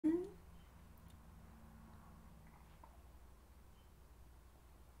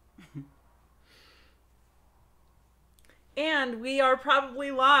And we are probably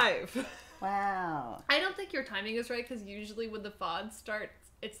live. Wow. I don't think your timing is right, because usually when the VOD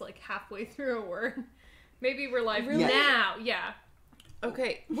starts, it's like halfway through a word. Maybe we're live now. Yeah.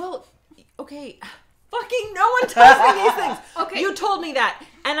 Okay, well, okay. Fucking no one tells me these things. Okay. You told me that,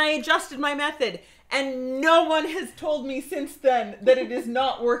 and I adjusted my method, and no one has told me since then that it is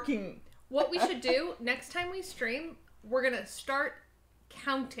not working. What we should do, next time we stream, we're going to start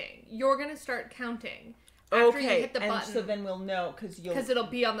counting. You're going to start counting. After you hit the button. And so then we'll know, because it'll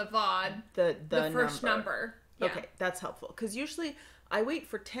be on the VOD, the first number. Yeah. Okay, that's helpful. Because usually I wait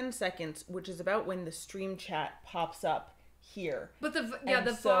for 10 seconds, which is about when the stream chat pops up here. But the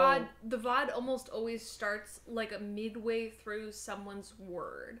VOD almost always starts like a midway through someone's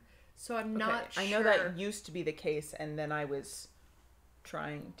word. So I'm not sure. I know that used to be the case, and then I was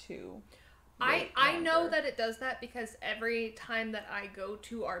trying to I know that it does that because every time that I go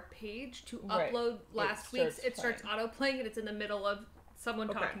to our page to upload last week's, it starts auto-playing, and it's in the middle of someone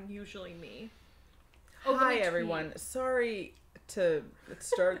talking, usually me. Oh, hi, everyone. Sorry to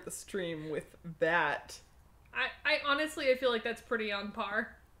start the stream with that. I honestly, I feel like that's pretty on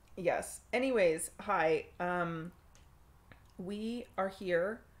par. Yes. Anyways, hi. We are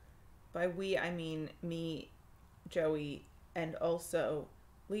here. By we, I mean me, Joey, and also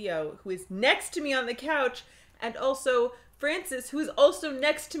Leo, who is next to me on the couch, and also Francis, who is also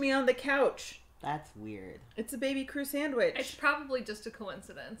next to me on the couch. That's weird. It's a baby crew sandwich. It's probably just a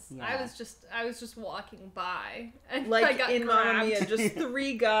coincidence. Yeah. I was just walking by, and like I got in grabbed. Mamma Mia, just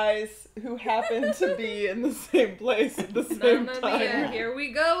three guys who happen to be in the same place at the same Mamma time. Mia, here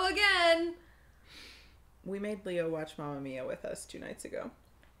we go again. We made Leo watch Mamma Mia with us 2 nights ago.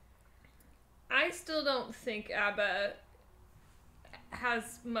 I still don't think ABBA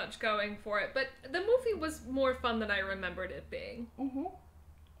has much going for it, but the movie was more fun than I remembered it being. Mm-hmm.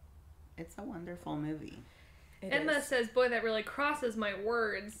 It's a wonderful movie. Emma says, boy, that really crosses my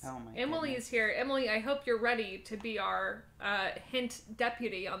words. Oh my Emily goodness. is here. Emily, I hope you're ready to be our hint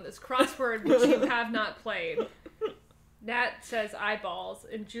deputy on this crossword, which you have not played. Nat says eyeballs,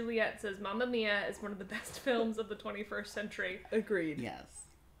 and Juliet says Mamma Mia is one of the best films of the 21st century. Agreed. Yes.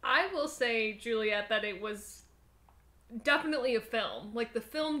 I will say, Juliet, that it was definitely a film. Like, the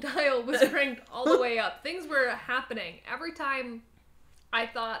film dial was cranked all the way up. Things were happening. Every time I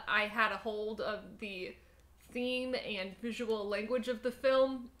thought I had a hold of the theme and visual language of the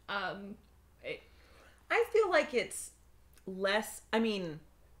film, I feel like it's less, I mean,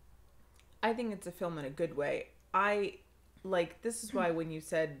 I think it's a film in a good way. This is why when you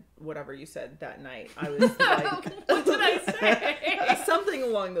said whatever you said that night, I was like... What did I say? Something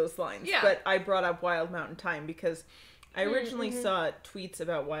along those lines. Yeah. But I brought up Wild Mountain Thyme because I originally saw tweets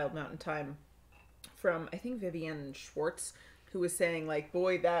about Wild Mountain Thyme from, I think, Vivienne Schwartz, who was saying, like,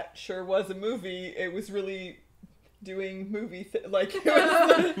 boy, that sure was a movie. It was really doing movie...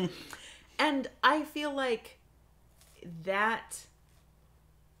 And I feel like that...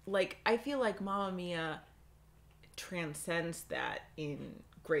 Like, I feel like Mamma Mia transcends that in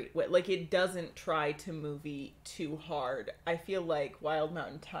great way. Like, it doesn't try to movie too hard. I feel like Wild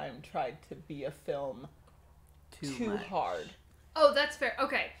Mountain Thyme tried to be a film too hard. Oh, that's fair.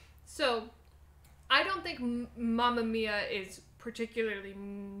 Okay, so I don't think Mamma Mia is particularly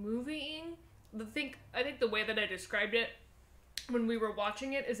movieing. I think the way that I described it when we were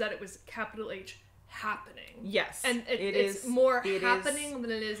watching it is that it was capital H happening. Yes. And it's more happening than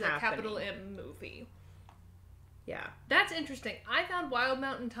it is a capital M movie. Yeah. That's interesting. I found Wild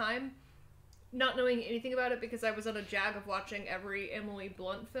Mountain Thyme, not knowing anything about it because I was on a jag of watching every Emily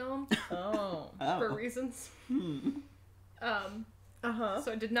Blunt film. For reasons. So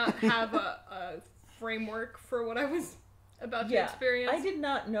I did not have a framework for what I was about to experience. I did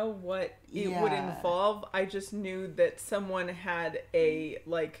not know what it would involve. I just knew that someone had a,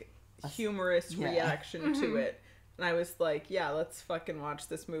 like, humorous reaction to it. And I was like, yeah, let's fucking watch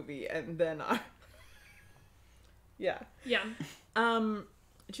this movie. And then Yeah.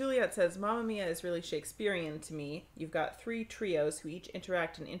 Juliet says, Mamma Mia is really Shakespearean to me. You've got 3 trios who each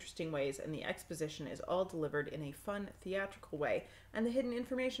interact in interesting ways, and the exposition is all delivered in a fun, theatrical way. And the hidden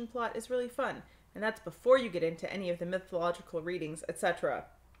information plot is really fun. And that's before you get into any of the mythological readings, etc.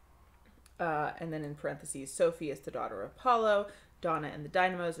 And then in parentheses, Sophie is the daughter of Apollo, Donna and the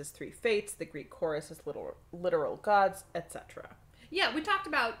Dynamos is 3 fates, the Greek chorus is literal gods, etc. Yeah, we talked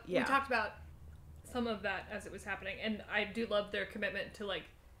about some of that as it was happening, and I do love their commitment to, like,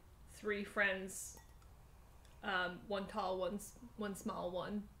 3 friends, one tall, one small,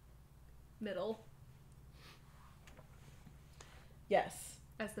 one middle. Yes.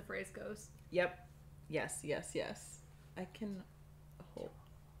 As the phrase goes. Yep. Yes. I can hold.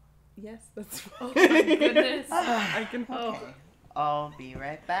 Yes, that's fine. Oh my goodness. I can. Oh. Okay. I'll be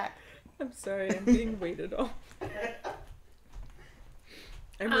right back. I'm sorry, I'm being waited on.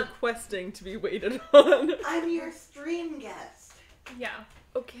 I'm requesting to be waited on. I'm your stream guest. Yeah.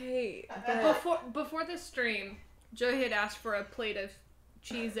 Okay, but Before the stream, Joey had asked for a plate of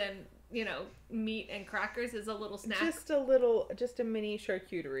cheese and, meat and crackers as a little snack. just a mini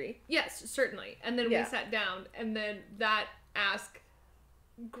charcuterie. Yes, certainly. And then we sat down, and then that ask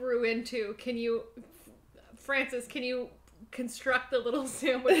grew into, Francis, can you construct the little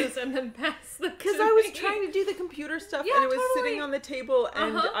sandwiches and then pass them Because to I was me? trying to do the computer stuff, Yeah, and it was totally. sitting on the table,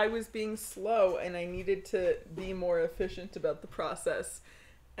 and Uh-huh. I was being slow, and I needed to be more efficient about the process.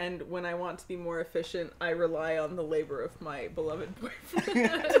 And when I want to be more efficient, I rely on the labor of my beloved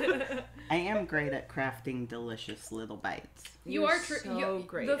boyfriend. I am great at crafting delicious little bites. You You're are so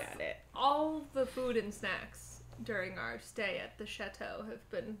great at it. All the food and snacks during our stay at the chateau have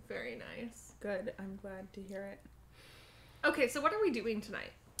been very nice. Good. I'm glad to hear it. Okay, so what are we doing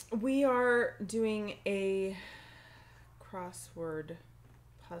tonight? We are doing a crossword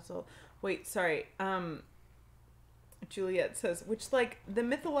puzzle. Wait, sorry. Juliet says, the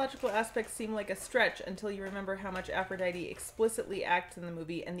mythological aspects seem like a stretch until you remember how much Aphrodite explicitly acts in the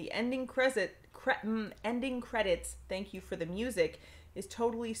movie, and the ending credits, thank you for the music, is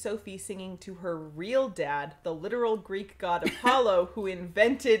totally Sophie singing to her real dad, the literal Greek god Apollo, who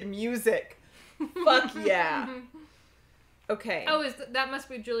invented music. Fuck yeah. Okay. Oh, that must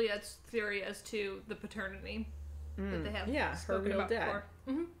be Juliet's theory as to the paternity that they have her spoken real about dad. before.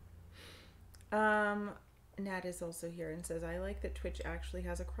 Mm-hmm. Nat is also here and says, I like that Twitch actually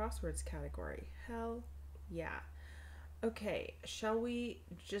has a crosswords category. Hell yeah. Okay, shall we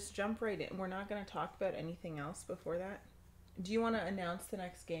just jump right in? We're not going to talk about anything else before that. Do you want to announce the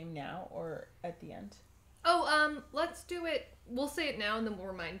next game now or at the end? Oh, let's do it. We'll say it now and then we'll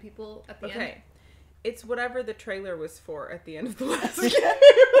remind people at the end. Okay. It's whatever the trailer was for at the end of the last game.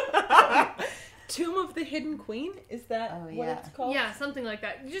 Tomb of the Hidden Queen? Is that what it's called? Yeah, something like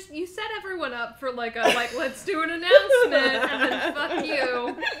that. You set everyone up for let's do an announcement and then fuck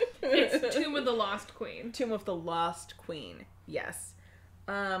you. It's Tomb of the Lost Queen. Tomb of the Lost Queen. Yes.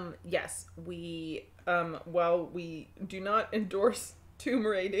 Yes, we while we do not endorse tomb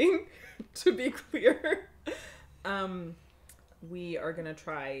raiding, to be clear, we are gonna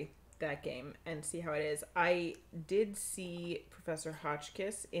try that game and see how it is. I did see Professor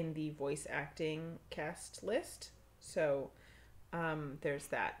Hotchkiss in the voice acting cast list, so there's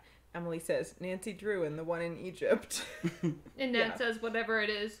that. Emily says Nancy Drew and the one in Egypt. And Ned says whatever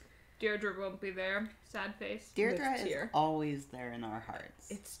it is, Deirdre won't be there. Sad face. Deirdre is always there in our hearts.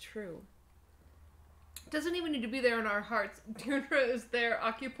 It's true. Doesn't even need to be there in our hearts. Deirdre is there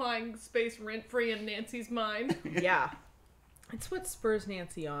occupying space rent-free in Nancy's mind. Yeah. It's what spurs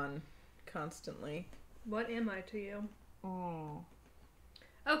Nancy on constantly. What am I to you? Oh.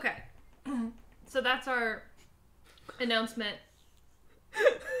 Okay. So that's our announcement.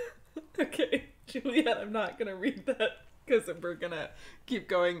 Okay, Juliet, I'm not going to read that because we're going to keep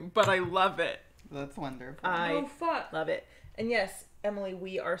going, but I love it. That's wonderful. Oh, fuck. Love it. And yes, Emily,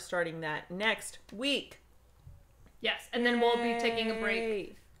 we are starting that next week. Yes, and then we'll be taking a break.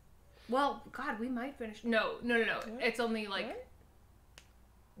 Yay. Well, God, we might finish. No. What? It's only What?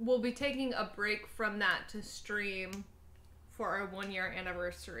 we'll be taking a break from that to stream for our 1-year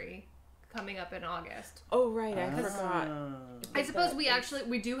anniversary coming up in August. Oh, right, I forgot. I suppose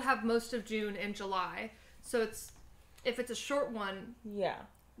we do have most of June and July, so if it's a short one, Yeah.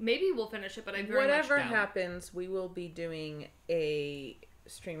 maybe we'll finish it. But I very Whatever much doubt. happens, we will be doing a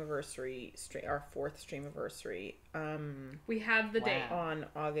streamiversary, our 4th streamiversary, We have the date. on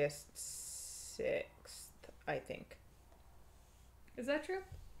August 6th, I think. Is that true?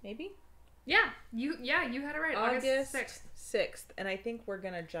 Maybe? Yeah, you had it right. August 6th. And I think we're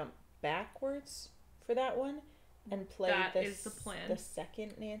gonna jump backwards for that one and play That is the plan. the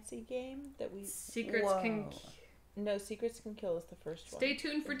second Nancy game that we Secrets can. No, Secrets Can Kill is the first one. Stay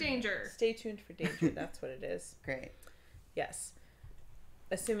tuned for danger. Stay tuned for danger. That's what it is. Great. Yes.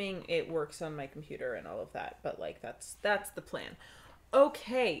 Assuming it works on my computer and all of that, but that's the plan.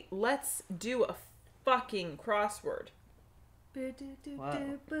 Okay, let's do a fucking crossword.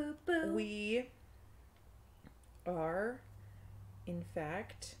 Wow. We are, in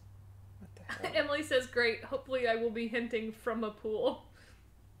fact, what the hell? Emily says, "Great. Hopefully, I will be hinting from a pool."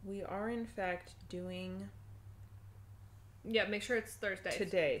 We are, in fact, doing Yeah, make sure it's Thursday.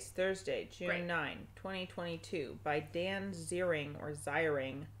 today's Thursday, June Right. 9, 2022, by Dan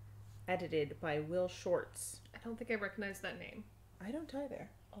Ziering, edited by Will Shorts. I don't think I recognize that name. I don't either.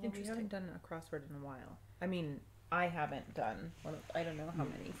 Although we Interesting. haven't done a crossword in a while. I mean, I haven't done one of, I don't know how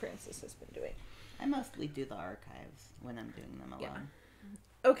many Francis has been doing. I mostly do the archives when I'm doing them alone.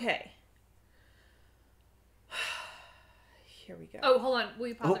 Okay. Here we go. Oh, hold on. Will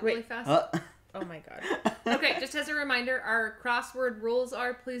you pause it really fast? Oh my god. Okay, just as a reminder, our crossword rules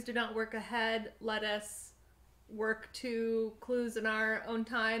are please do not work ahead. Let us work to clues in our own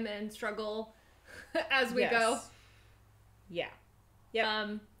time and struggle as we go. Yeah.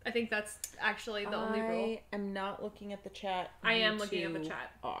 Yep. I think that's actually the only rule. I am not looking at the chat. I You am looking at the two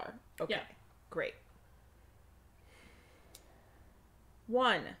chat. Are. Okay. Yeah. Great.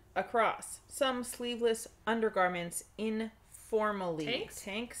 1. Across. Some sleeveless undergarments informally.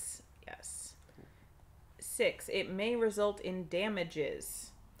 Tanks? Yes. 6. It may result in damages.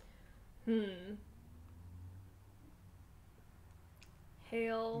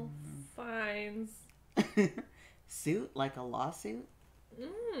 Hail, fines. Suit, like a lawsuit?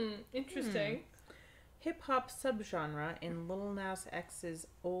 Interesting. Hip hop subgenre in Lil Nas X's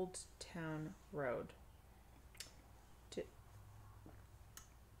Old Town Road.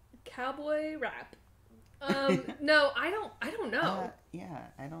 Cowboy rap. No, I don't know. Yeah,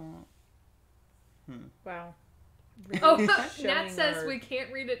 I don't... Wow. Oh, Really Nat showing says our we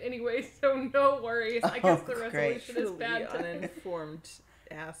can't read it anyway, so no worries. I guess the great. resolution is bad. truly uninformed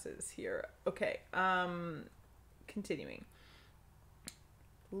asses here. Okay. Continuing.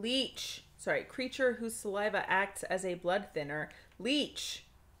 Leech. Sorry, creature whose saliva acts as a blood thinner. Leech.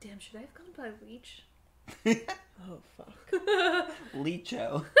 Damn, should I have gone by leech? Oh fuck.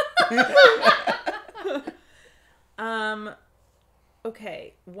 Leecho.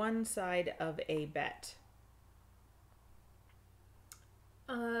 Okay. One side of a bet.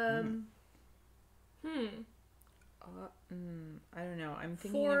 I don't know. I'm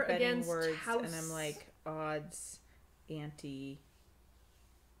thinking For, of betting against, words, house. and I'm like odds, ante.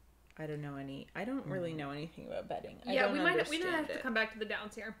 I don't know any. I don't really know anything about betting. I Yeah, don't we might have understand to it. come back to the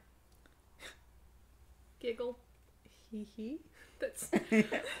downs here. Giggle. Hee hee. That's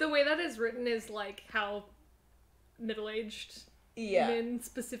the way that is written is like how middle-aged Yeah. men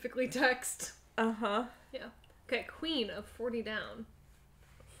specifically text. Uh-huh. Yeah. Okay, queen of 40 down.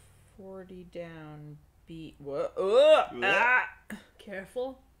 40 down. Beat. What? Ah!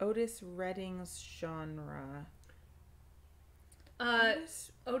 Careful. Otis Redding's genre.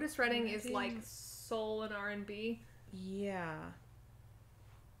 Otis Redding is Redding. like soul and R&B. Yeah.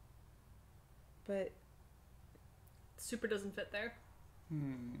 But Super doesn't fit there.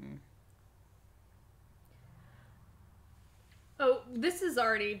 Oh, this is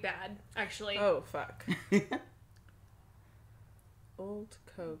already bad, actually. oh fuck. Old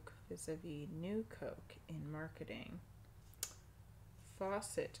Coke vis-a-vis new Coke in marketing.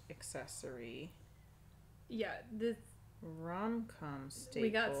 Faucet accessory. Yeah, this, Rom-com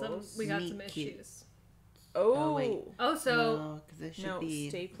staples. we got some Meet cute. issues. Oh. wait. Oh, so No, because it should No, be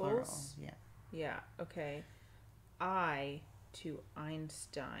staples? plural. Yeah. Yeah, okay. I to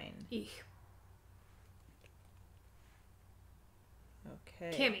Einstein. eek.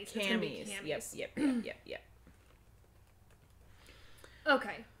 Okay. Camis. It's gonna be Camis. camis. Yep.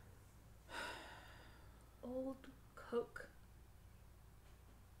 Okay. Old Coke.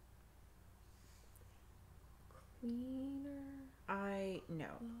 Cleaner. I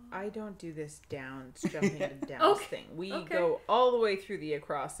don't do this downs, jumping to downs Okay. thing. We Okay. go all the way through the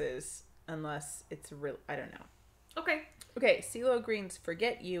acrosses unless it's real. I don't know. Okay. Okay, CeeLo Green's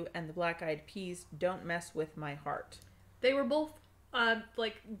Forget You and the Black Eyed Peas Don't Mess With My Heart. They were both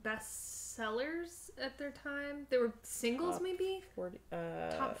like best sellers at their time. They were singles, Top maybe. 40,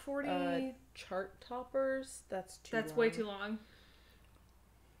 Top 40. chart toppers. That's too That's long. way too long.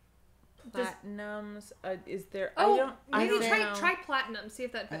 Platinums. Is there? Oh, I maybe don't know. try platinum. See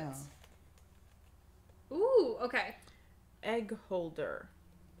if that fits. Oh. Ooh, okay. Egg holder.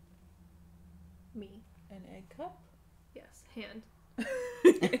 Me. An egg cup. Yes. Hand.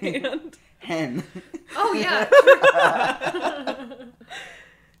 And Hen. Oh yeah.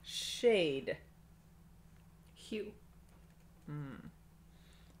 shade. Hue.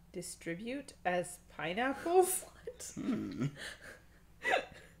 Distribute as pineapples. What?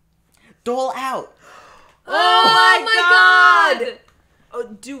 Dole out. Oh my god!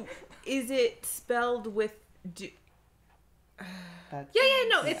 Oh, is it spelled with That's, Yeah,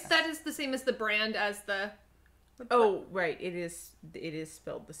 no, that is the same as the brand as the. Oh, right. It is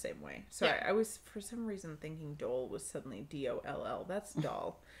spelled the same way. Sorry, Yeah. I was for some reason thinking Dole was suddenly Doll. That's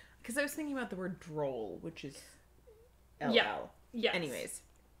doll. Because I was thinking about the word droll, which is LL. Yeah. Yes. Anyways.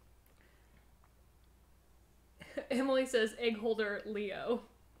 Emily says egg holder Leo.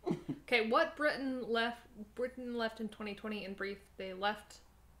 Okay, what Britain left in 2020 in brief. They left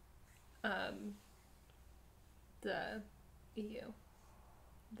the EU,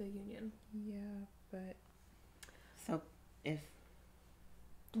 the Union. Yeah, but So if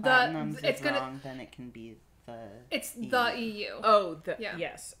The Platinum's it's is gonna wrong, then it can be the it's EU. the EU. oh, Yeah.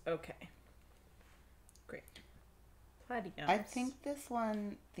 yes, okay, great. Platinum. I think this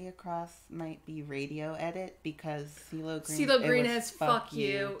one, the across, might be radio edit because CeeLo Green. CeeLo it Green was has fuck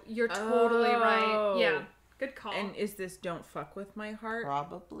you. You're totally right. Yeah, good call. And is this "Don't Fuck with My Heart"?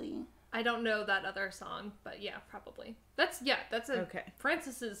 Probably. I don't know that other song, but yeah, probably. That's a Okay.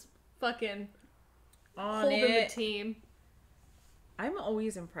 Francis is fucking On holding it. the team. I'm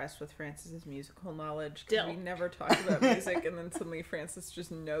always impressed with Francis's musical knowledge Still. because we never talk about music, and then suddenly Francis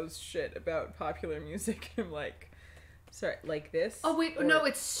just knows shit about popular music. And I'm like, sorry, like this? Oh wait, Or- no,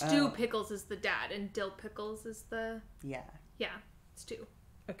 it's Stu Oh. Pickles is the dad, and Dill Pickles is the Yeah, Stu.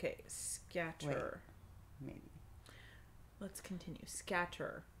 Okay, scatter. maybe. Let's continue.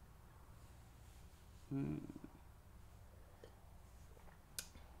 Scatter. Hmm.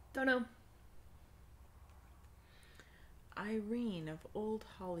 Don't know. Irene of Old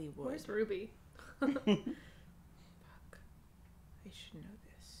Hollywood. Where's Ruby? Fuck. I should know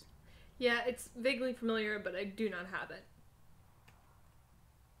this. Yeah, it's vaguely familiar, but I do not have it.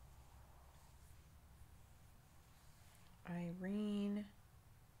 Irene.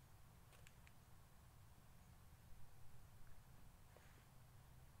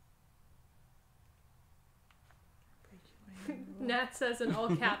 Nat says in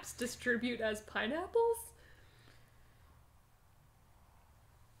all caps, distribute as pineapples?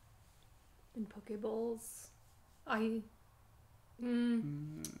 In Pokeballs.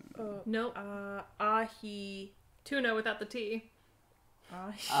 Nope. Ahi. Tuna without the T.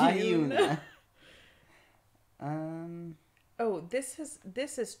 Ayuna. Oh, this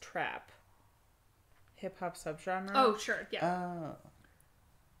is trap. Hip hop subgenre. Oh, sure, yeah. Oh.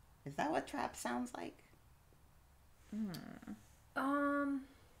 Is that what trap sounds like?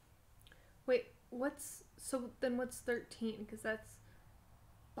 Wait, what's 13? Because that's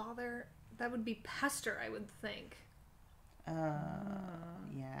bother. That would be pester, I would think.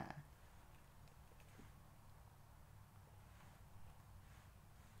 Yeah.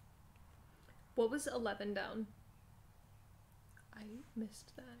 What was 11 down? I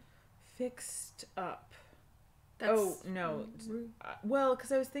missed that. Fixed up. That's Oh, no. Well,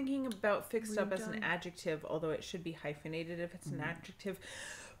 because I was thinking about fixed up as an Redone. adjective, although it should be hyphenated if it's an adjective.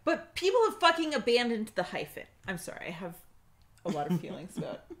 But people have fucking abandoned the hyphen. I'm sorry, I have a lot of feelings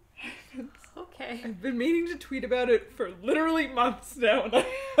about it. Okay. I've been meaning to tweet about it for literally months now, and I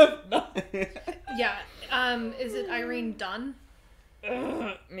have not. Yeah. Is it Irene Dunn?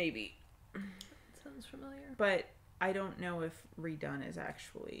 Maybe. Sounds familiar. But I don't know if redone is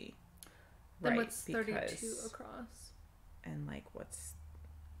actually Then right. what's 32 across? And like what's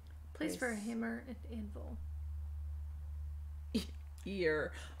Place for a hammer and anvil.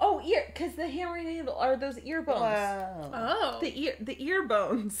 ear? Oh, ear, because the hammer and anvil are those ear bones. Wow. Oh. The ear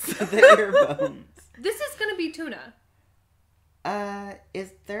bones. The ear bones. This is gonna be tuna.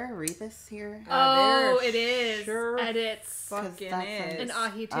 Is there a rebus here? Oh, there it is. sure Edits. fucking that's is. An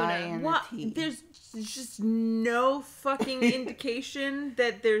ahi tuna. I and a What? T. There's just no fucking indication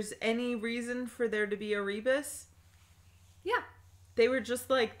that there's any reason for there to be a rebus. Yeah. They were just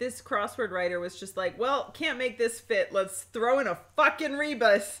like, this crossword writer was just like, well, can't make this fit. Let's throw in a fucking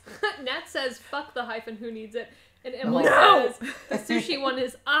rebus. Nat says, fuck the hyphen, who needs it? And Emily No! says, the sushi one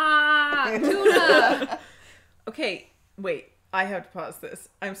is, tuna! Okay, wait. I have to pause this.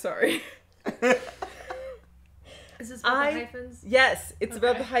 I'm sorry. Is this about the hyphens? Yes, it's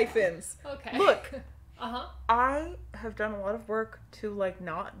about Okay. the hyphens. Okay. Look, Uh-huh. I have done a lot of work to like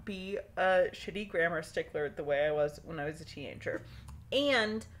not be a shitty grammar stickler the way I was when I was a teenager.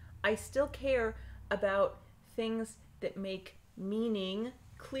 And I still care about things that make meaning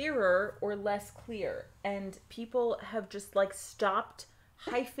clearer or less clear. And people have just like stopped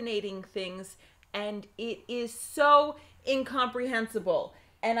hyphenating things, and it is so incomprehensible.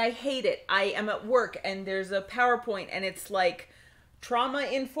 And I hate it. I am at work and there's a PowerPoint and it's like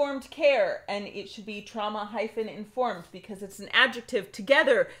trauma-informed care, and it should be trauma-informed because it's an adjective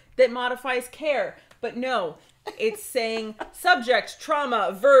together that modifies care. But no, it's saying subject,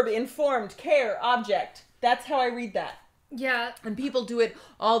 trauma, verb, informed, care, object. That's how I read that. Yeah. And people do it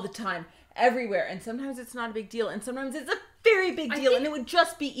all the time, everywhere. And sometimes it's not a big deal, and sometimes it's a very big deal. And it would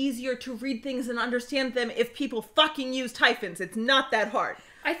just be easier to read things and understand them if people fucking used hyphens. It's not that hard.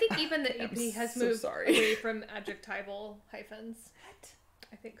 I think even the EP has so moved sorry. away from adjectival hyphens.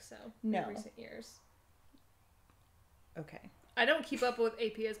 I think so. No. In recent years. Okay. I don't keep up with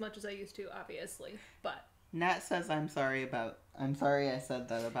AP as much as I used to, obviously, but Nat says I'm sorry I said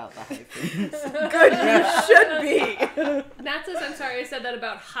that about the hyphens. Good, you should be. Nat says, I'm sorry I said that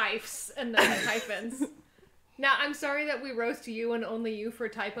about hyphs and then hyphens. Now, I'm sorry that we roast you and only you for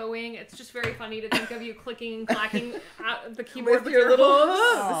typoing. It's just very funny to think of you clicking and clacking out the keyboard with your little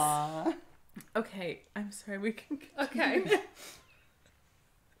hooves. Aww. Okay, I'm sorry, we can Okay.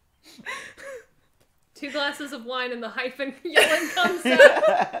 2 glasses of wine and the hyphen yelling comes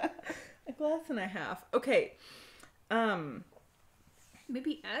out. A glass and a half. Okay.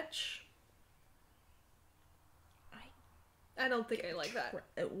 Maybe etch? I don't think I like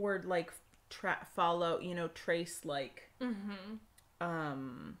that. Word like follow, trace like. Mm-hmm.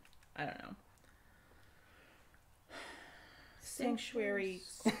 I don't know. Sanctuary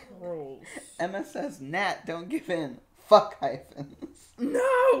scrolls. Emma says, Nat, don't give in. Fuck hyphens.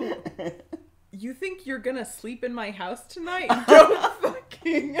 No! You think you're gonna sleep in my house tonight? Don't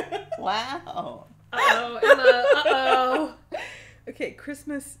fucking. Wow. Uh-oh, Emma. Uh-oh. Okay,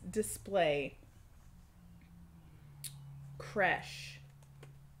 Christmas display. Creche.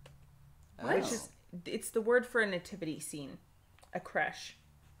 What? Which is, it's the word for a nativity scene. A creche.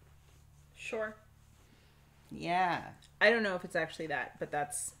 Sure. Yeah. I don't know if it's actually that, but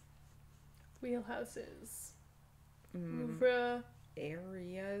that's Wheelhouses.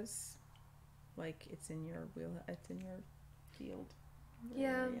 areas. Like it's in your it's in your field.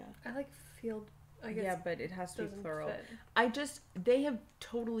 Yeah, Area. I like field. I guess Yeah, but it has to be doesn't plural. fit. They have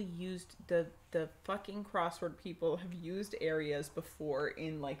totally used the fucking crossword people have used areas before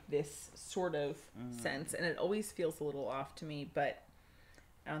in like this sort of sense, and it always feels a little off to me, but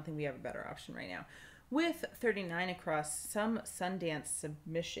I don't think we have a better option right now. With 39 across, some Sundance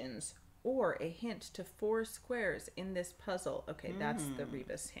submissions or a hint to 4 squares in this puzzle. Okay, that's the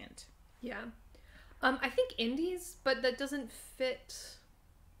Rebus hint. Yeah. I think indies, but that doesn't fit.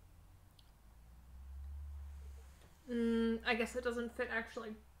 I guess it doesn't fit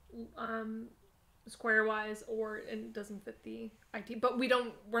actually square wise, or it doesn't fit the IT. But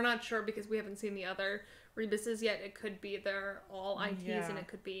we're not sure because we haven't seen the other Rebuses yet. It could be they're all ITs and it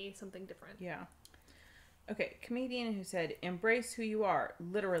could be something different. Yeah. Okay, comedian who said, "Embrace who you are."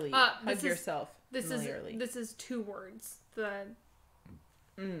 Literally, hug yourself. This familiarly. is 2 words. The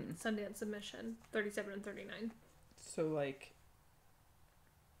Sundance submission 37 and 39. So like,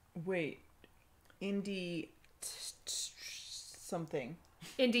 wait, indie something.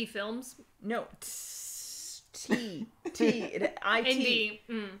 Indie films. No, T it IT.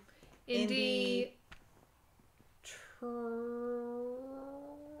 Indie.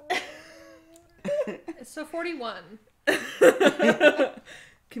 So 41.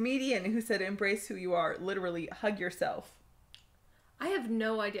 Comedian who said, "Embrace who you are." Literally, hug yourself. I have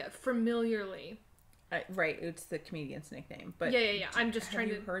no idea. Familiarly. Right, it's the comedian's nickname. But Yeah. I'm just trying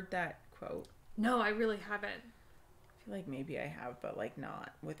to. Have you heard that quote? No, I really haven't. I feel like maybe I have, but like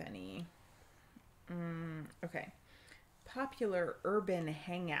not with any. Okay. Popular urban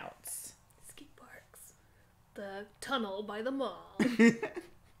hangouts. Skate parks. The tunnel by the mall.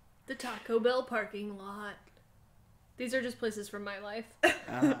 The Taco Bell parking lot. These are just places from my life.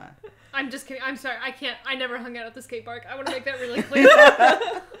 I'm just kidding. I'm sorry. I never hung out at the skate park. I want to make that really clear.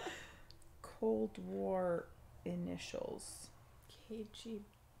 Cold War initials.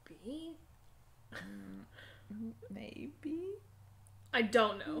 KGB? Maybe. I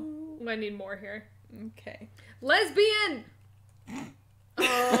don't know. I need more here. Okay. Lesbian!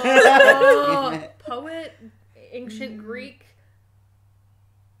 Oh, poet, ancient Greek.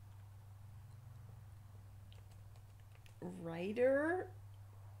 Writer?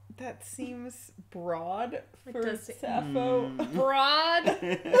 That seems broad It for does Sappho. Broad.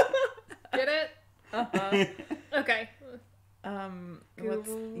 Get it? Uh-huh. Okay.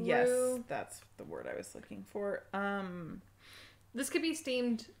 Yes, that's the word I was looking for. This could be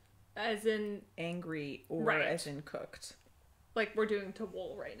steamed as in Angry or Right. as in cooked. like we're doing to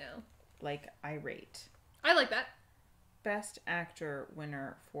wool right now. Like irate. I like that. Best actor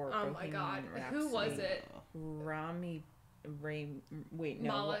winner for Oh Bohemian my god. Rhapsody. Who was it? Rami Ray. Wait,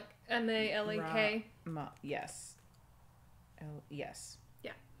 no. Malek. M-A-L-A-K. Yes. Yes.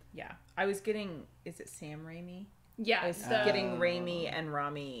 Yeah. Yeah. I was getting. Is it Sam Raimi? Yeah. I was the- getting Raimi and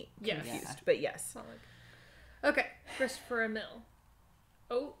Rami Yes. confused, Yeah. but yes. Malek. Okay. Christopher Emil.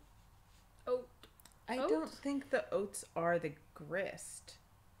 Oh. I Oat? don't think the oats are the grist.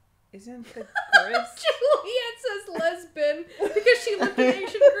 Isn't the grist? Juliet says lesbian because she lived in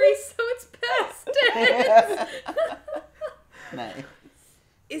ancient Greece, so it's past tense. Nice.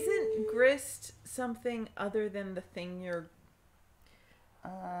 Isn't grist something other than the thing you're...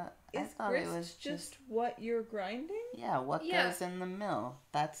 I Is thought grist it was just what you're grinding? yeah, what Yeah. goes in the mill?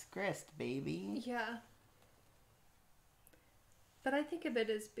 That's grist, baby. Yeah. But I think of it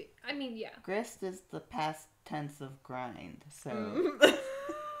as I mean, yeah. Grist is the past tense of grind, so.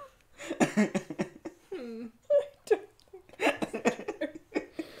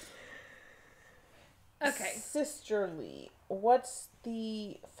 Okay. Sisterly. What's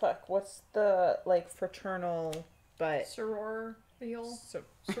the like fraternal but Sororal? so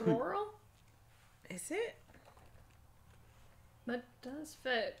Sororal? is it? That does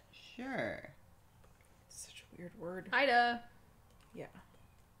fit. Sure. Such a weird word. Ida. Yeah.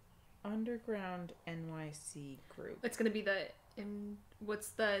 Underground NYC group. It's gonna be what's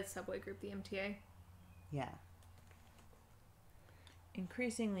the subway group? The MTA? Yeah.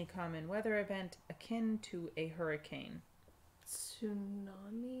 Increasingly common weather event akin to a hurricane.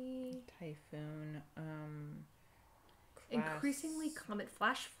 Tsunami. Typhoon. Increasingly common.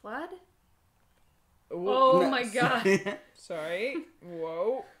 Flash flood? Whoa. Oh my god. Sorry.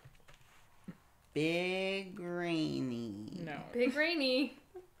 Whoa. Big rainy. No. Big rainy.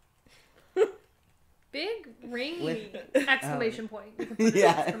 Big rainy. With- exclamation point. You can put an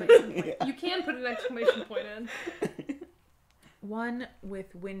Yeah. exclamation point. Yeah. You can put an exclamation point in. One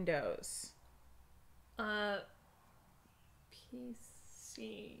with windows.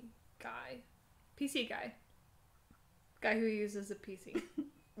 PC guy. PC guy. Guy who uses a PC.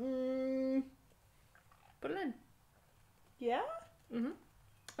 Put it in. Yeah? Mm-hmm.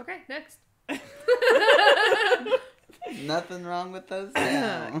 Okay, next. Nothing wrong with those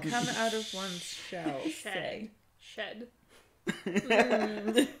sounds. Come out of one's shell. Say. Shed.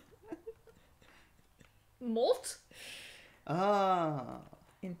 Molt? Oh.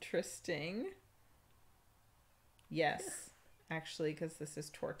 Interesting. Yes. Actually, because this is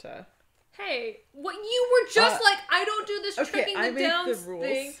torta. Hey, what you were just like, I don't do this Okay, tricking I the make downs the rules.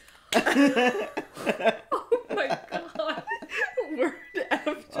 thing. Oh my god. Word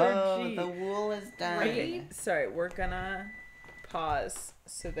after G. The wool is done. Right? Sorry, we're gonna pause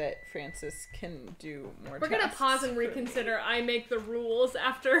so that Francis can do more. We're gonna tasks pause and for- reconsider. I make the rules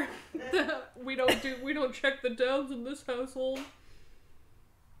after we don't check the downs in this household.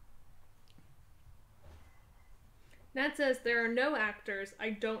 Nat says there are no actors. I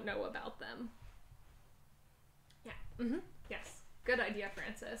don't know about them. Yeah. Mm-hmm. Yes. Good idea,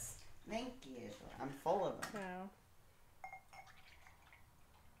 Francis. Thank you. I'm full of them. Wow.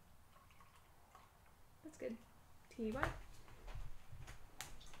 That's good. TY.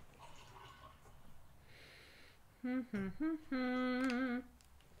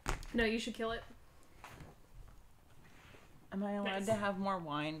 No, you should kill it. Am I allowed Nice. to have more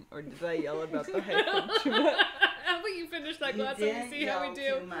wine, or did I yell about the hyphen too much? How about you finish that You glass and we didn't see how we yell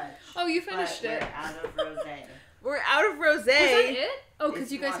do? too much, Oh, you but finished it. we're out of rosé. We're out of rosé. Was that it? Oh, because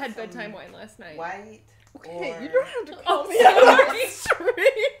If you you guys want had some bedtime wine last night. White. Okay, or... you don't have to call Oh, me out on sorry. the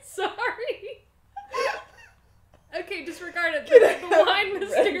street. Sorry. Okay, disregard it. Can I The have wine red,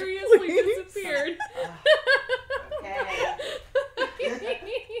 mysteriously please? disappeared. Okay.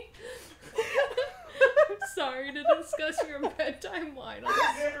 Sorry to discuss your bedtime wine on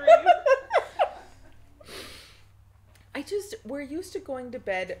the stream. We're used to going to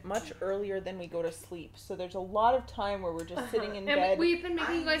bed much earlier than we go to sleep, so there's a lot of time where we're just sitting in And bed. we've been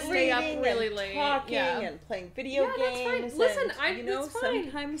making you guys stay up reading really and late. talking Yeah. and playing video Yeah, that's fine. games. Listen, and, that's fine.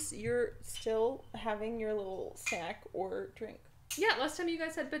 sometimes you're still having your little snack or drink. Yeah, last time you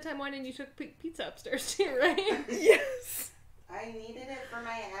guys had bedtime wine and you took pizza upstairs too, right? Yes. I needed it for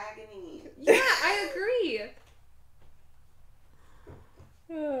my agony. Yeah, I agree.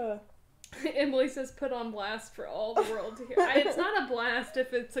 Emily says put on blast for all the world to hear. It's not a blast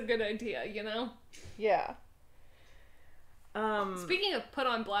if it's a good idea, you know? Yeah. Speaking of put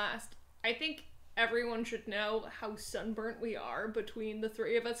on blast, I think everyone should know how sunburnt we are between the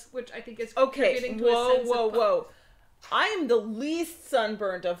three of us, which I think is Okay, contributing to a sense of whoa. I am the least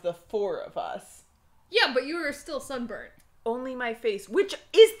sunburnt of the four of us. Yeah, but you are still sunburnt. Only my face, which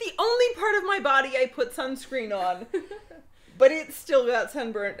is the only part of my body I put sunscreen on. But it still got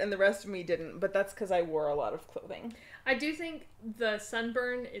sunburnt and the rest of me didn't. But that's because I wore a lot of clothing. I do think the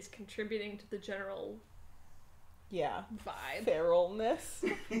sunburn is contributing to the general vibe. Feralness.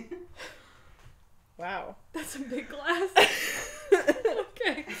 Wow. That's a big glass.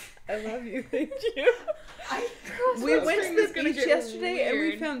 Okay. I love you. Thank you. We went to the beach yesterday and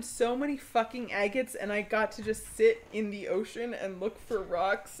we found so many fucking agates, and I got to just sit in the ocean and look for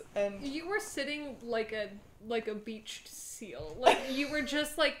rocks. And You were sitting like a beached seal. Like you were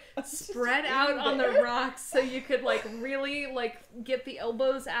just like spread out on the rocks so you could like really like get the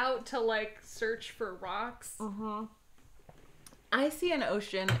elbows out to like search for rocks. I see an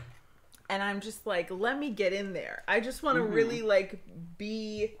ocean and I'm just like, let me get in there. I just want to really like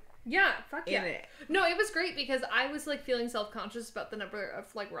be Yeah, fuck in yeah. it. No, it was great because I was like feeling self-conscious about the number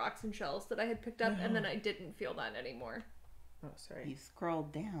of like rocks and shells that I had picked up, and then I didn't feel that anymore. Oh, sorry. You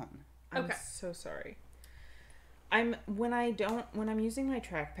scrolled down. I'm Okay. so sorry. When I'm using my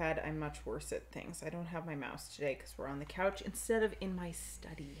trackpad, I'm much worse at things. I don't have my mouse today because we're on the couch instead of in my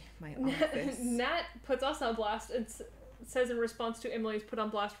study, my office. Nat puts us on blast and says in response to Emily's put on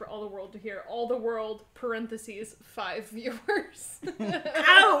blast for all the world to hear, all the world, parentheses, 5 viewers.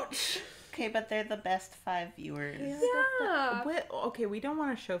 Ouch! Okay, but they're the best 5 viewers. Yeah. Okay, we don't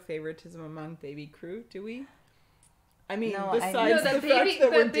want to show favoritism among baby crew, do we? I mean, No, besides No, the fact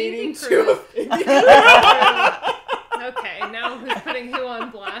that we're dating crew. two of baby Okay, now who's putting who on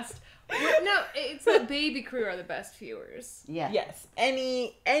blast? No, it's the baby crew are the best viewers. Yeah. Yes,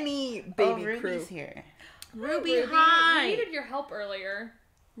 any baby Ruby's crew. here. Ruby, hi! We needed your help earlier.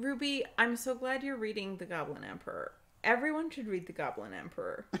 Ruby, I'm so glad you're reading The Goblin Emperor. Everyone should read The Goblin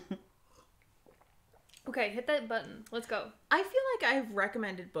Emperor. Okay, hit that button. Let's go. I feel like I've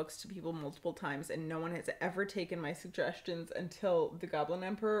recommended books to people multiple times and no one has ever taken my suggestions until The Goblin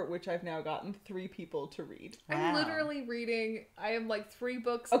Emperor, which I've now gotten 3 people to read. Wow. I'm literally reading, I have like 3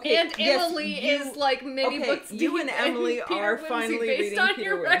 books, Okay, and yes, Emily you- is like many okay, books you deep and Emily in Peter are Wimsey finally based reading on Peter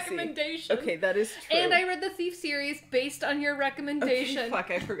your Wimsey. recommendation. Okay, that is true. And I read the Thief series based on your recommendation. Okay, fuck,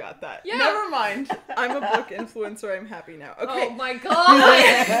 I forgot that. Yeah. Never mind. I'm a book influencer. I'm happy now. Okay. Oh my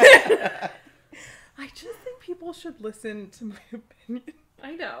god! I just think people should listen to my opinion.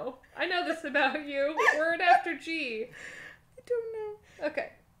 I know this about you. Word after G. I don't know. Okay.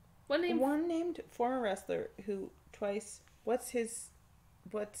 One named former wrestler who twice...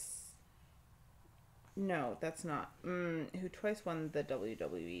 No, that's not. Who twice won the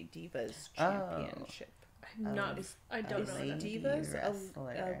WWE Divas Championship. I'm not. I don't know. What that lady is. Divas?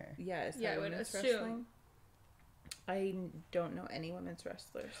 wrestler. Yeah, is that Yeah, I would women's assume. wrestling? I don't know any women's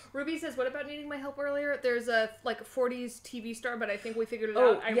wrestlers. Ruby says, "What about needing my help earlier?" There's a like 40s TV star, but I think we figured it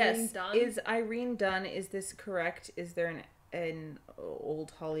out. Irene Dunn. Is Irene Dunn? Is this correct? Is there an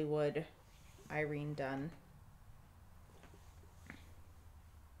old Hollywood Irene Dunn?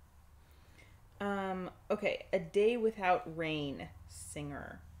 Okay, A Day Without Rain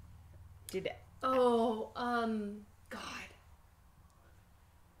singer. God.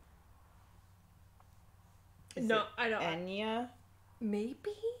 Is No, it I don't. Enya? Maybe?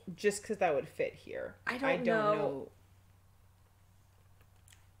 Just because that would fit here. I don't know.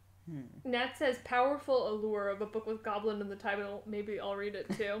 Nat says, powerful allure of a book with goblin in the title. Maybe I'll read it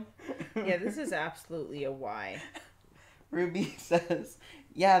too. Yeah, this is absolutely a Y. Ruby says,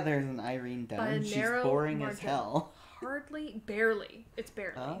 yeah, there's an Irene By a Dunn. She's narrow boring as margin. hell. Hardly, barely. It's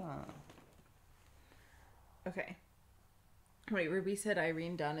barely. Ah. Okay. Wait, Ruby said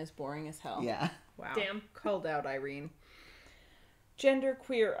Irene Dunn is boring as hell. Yeah. Wow. Damn. Called out, Irene.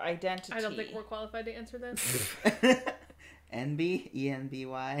 Genderqueer identity. I don't think we're qualified to answer this. NB?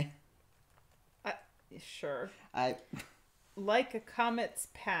 ENBY? Sure. Like a comet's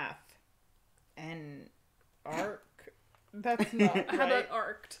path. An arc. That's not right. How about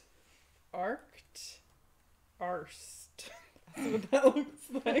arced? Arced? Arst. That's what that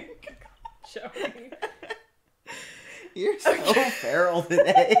looks like. Joey. You're so feral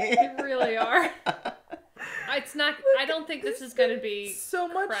today. You really are. It's not. I don't think this is gonna be so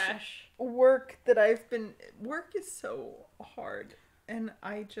much Crash. work that work is so hard, and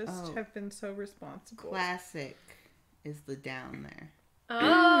I just have been so responsible. Classic is the down there.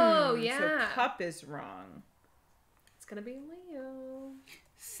 Oh So yeah. cup is wrong. It's gonna be Leo.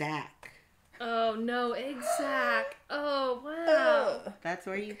 Sack. Oh no, egg sack. Oh wow. That's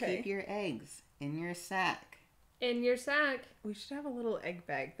where you Okay. keep your eggs. In your sack. In your sack. We should have a little egg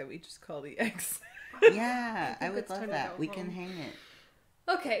bag that we just call the eggs. Yeah, I would it's love time to that. go We home. can hang it.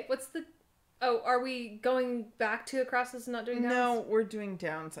 Okay, what's the? Oh, are we going back to acrosses and not doing downs? No, we're doing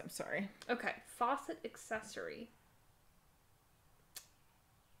downs. I'm sorry. Okay, faucet accessory.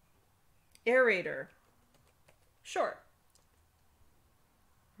 Aerator. Sure.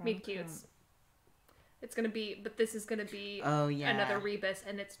 Meet Rom-com. cutes. It's gonna be, but this is gonna be Oh, yeah. another rebus,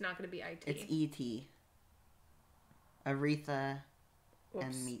 and it's not gonna be IT. It's E.T. Aretha Whoops.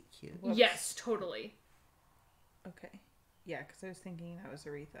 and Meet Cute. Whoops. Yes, totally. Okay. Yeah, because I was thinking that was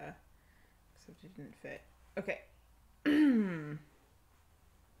Aretha. Except it didn't fit. Okay.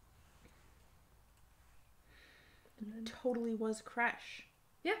 Totally was Crash.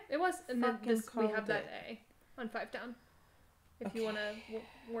 Yeah, it was, and then Fucking this we called have that it. A on 5 down. If you want to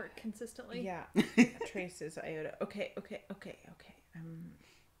work consistently. Yeah. Traces, iota. Okay.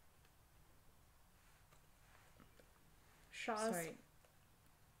 Shaw's. Sorry.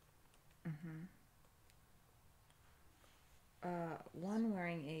 Mm-hmm. One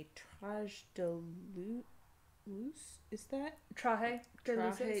wearing a trage de luce. Is that? Traje de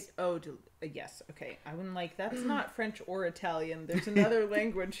luces. Oh, yes. Okay. I wouldn't like, that's not French or Italian. There's another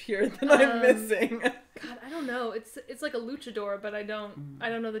language here that I'm missing. God, I don't know. It's like a luchador, but I don't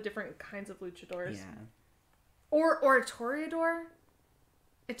know the different kinds of luchadors. Yeah. Or a toreador.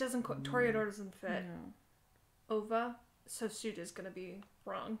 It doesn't. Toreador doesn't fit. No. Ova. So suit is gonna be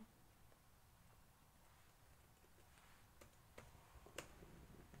wrong.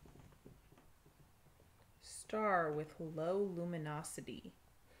 Star with low luminosity.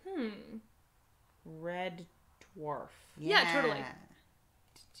 Red dwarf. Yeah, totally.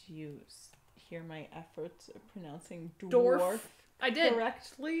 Did you hear my efforts of pronouncing Dwarf? dwarf I did.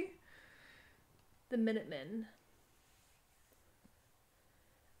 correctly? The Minutemen.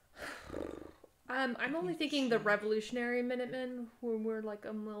 I'm only thinking the Revolutionary Minutemen, who were like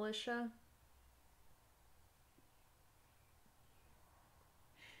a militia.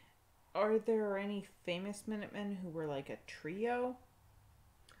 Are there any famous Minutemen who were like a trio?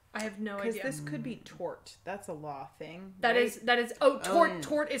 I have no Because idea. this could be tort. That's a law thing. That right? is. Oh, tort. yeah.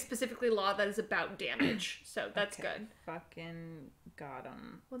 Tort is specifically law that is about damage. So that's Okay. good. Fucking got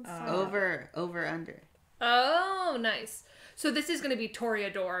him. One side. Over, under. Oh, nice. So this is going to be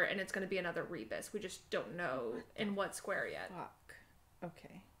Toreador, and it's going to be another Rebus. We just don't know in what square yet. Fuck.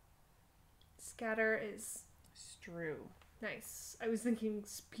 Okay. Scatter is Strew. nice. I was thinking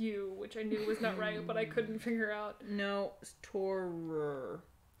spew, which I knew was not right, but I couldn't figure out. No, Torero?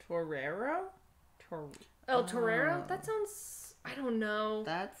 El Torero? That sounds... I don't know.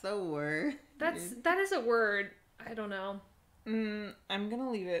 That's a word. That is a word. I don't know. I'm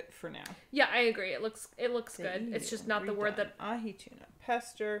gonna leave it for now. Yeah, I agree. It looks good. It's just not the word that... Ahituna.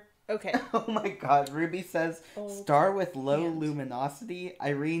 Pester. Okay. Oh my god, Ruby says, Old star with low hand. luminosity,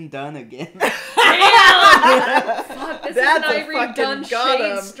 Irene Dunn again. Damn! Fuck, this That's is a an Irene fucking Dunn got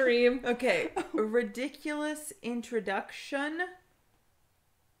shade 'em. stream. Okay. Ridiculous introduction.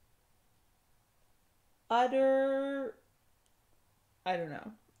 Utter... I don't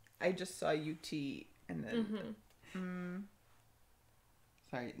know. I just saw UT and then...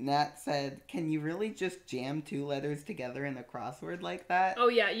 Sorry, Nat said, can you really just jam 2 letters together in a crossword like that? Oh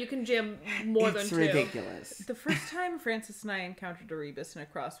yeah, you can jam more than It's 2. ridiculous. The first time Francis and I encountered a rebus in a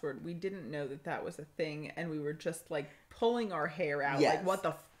crossword, we didn't know that was a thing, and we were just like pulling our hair out. Yes. Like, what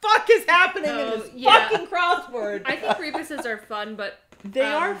the fuck is happening in this fucking crossword? I think rebuses are fun, but They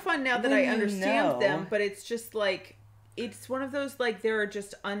are fun now that when I you understand know. them, but it's just like, it's one of those, like, there are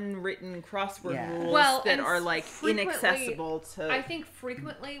just unwritten crossword Yeah. rules Well, that and are, like, frequently- inaccessible to... I think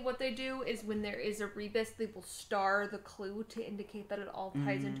frequently what they do is when there is a rebus, they will star the clue to indicate that it all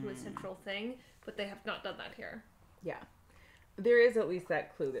ties into a central thing, but they have not done that here. Yeah. There is at least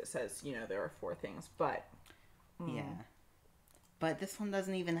that clue that says, you know, there are 4 things, but... Yeah. But this one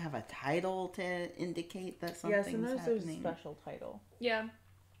doesn't even have a title to indicate that something's sometimes happening. there's a special title. Yeah.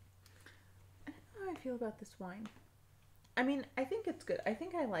 I don't know how I feel about this wine. I mean, I think it's good. I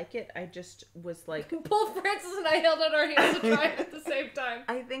think I like it. I just was like... Both Francis and I held out our hands to try it at the same time.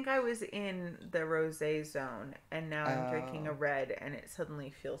 I think I was in the rosé zone, and now I'm drinking a red, and it suddenly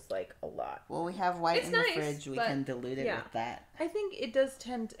feels like a lot. Well, we have white It's in the nice, fridge. We but- can dilute it Yeah. with that. I think it does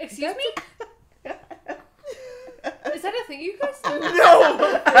tend to... Excuse me? Is that a thing you guys do? No!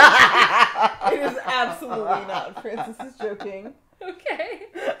 It is absolutely not. Francis is joking. Okay.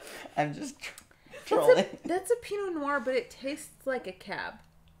 I'm just trolling. That's a Pinot Noir, but it tastes like a cab.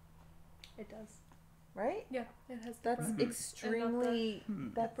 It does. Right? Yeah, it has the That's brown. extremely...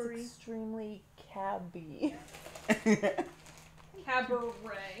 That's peppery. extremely cabby.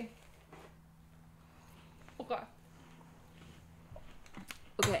 Cabaret. Okay.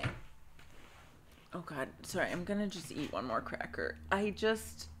 Okay. Oh god, sorry, I'm gonna just eat one more cracker. I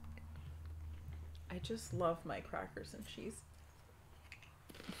just love my crackers and cheese.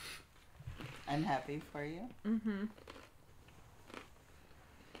 I'm happy for you. Mm-hmm.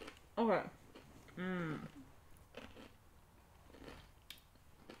 Okay.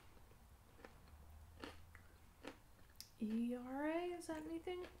 ERA? Is that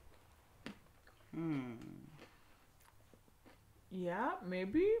anything? Yeah,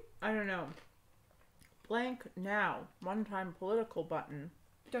 maybe? I don't know. Blank now. One-time political button.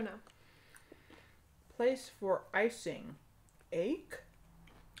 Don't know. Place for icing. Ache?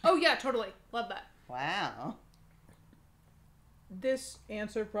 Oh yeah, totally. Love that. Wow. This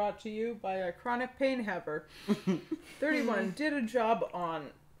answer brought to you by a chronic pain haver. 31 did a job on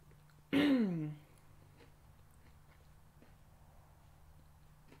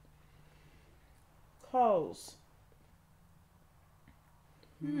calls.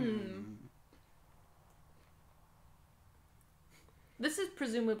 This is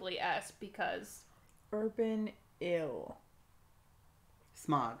presumably S because... Urban ill.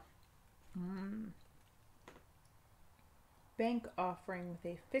 Smog. Bank offering with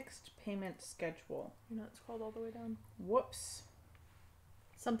a fixed payment schedule. You're not scrolled all the way down. Whoops.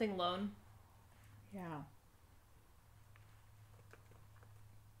 Something loan. Yeah.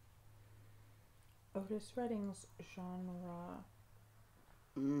 Otis Redding's genre.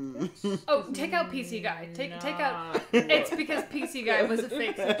 Oh, take out PC Guy. Take out... Not It's because PC Guy was a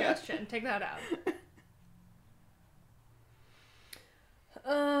fake suggestion. Take that out.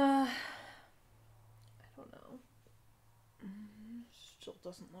 I don't know. Still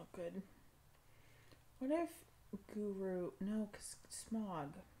doesn't look good. What if Guru... No, because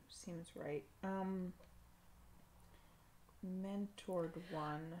Smog seems right. Mentored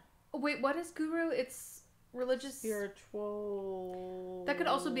one. Wait, what is Guru? It's religious... Spiritual... That could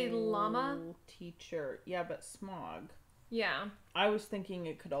also be Llama. Teacher. Yeah, but Smog. Yeah. I was thinking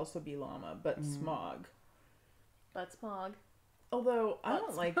it could also be Llama, but Smog. But Smog. Although, I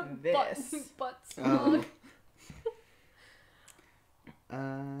don't like this. But Smog.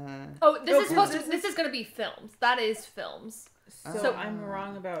 This is going to be films. That is films. So I'm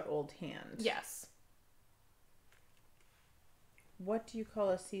wrong about Old Hand. Yes. What do you call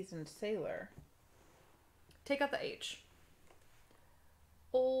a seasoned sailor? Take out the H.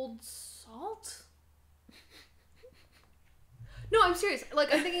 Old Salt? No, I'm serious.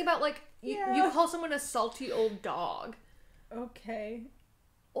 Like, I'm thinking about, like, you call someone a salty old dog. Okay.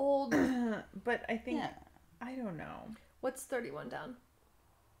 Old... But I think... Yeah. I don't know. What's 31 down?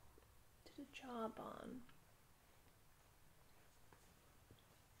 Did a job on...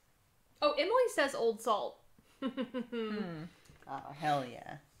 Oh, Emily says Old Salt. Oh, hell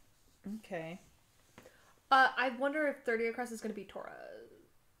yeah. Okay. I wonder if 30 Across is going to be Taurus.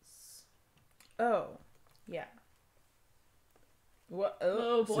 Oh. Yeah. What?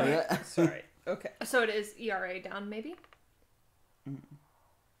 Oh boy. Sorry. Okay. So it is ERA down, maybe?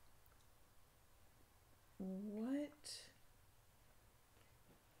 What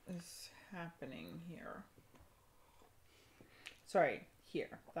is happening here? Sorry,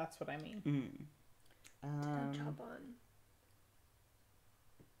 here. That's what I mean. Job on.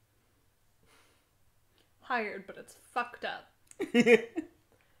 Hired, but it's fucked up.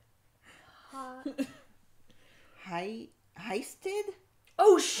 Heisted?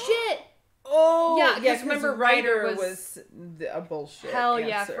 Oh shit! Oh yeah, because remember writer was a bullshit. Hell answer.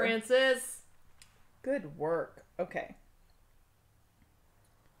 yeah, Francis. Good work. Okay.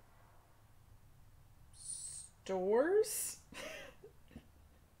 Stores?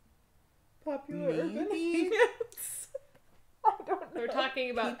 Popular urban hangouts? I don't know. They're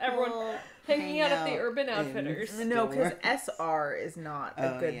talking about everyone hanging out at the Urban Outfitters. No, because SR is not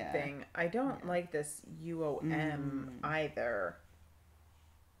a good thing. I don't like this UOM either.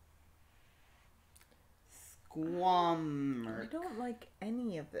 Squammer. I don't like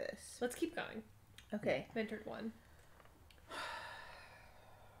any of this. Let's keep going. Okay. Mentored one.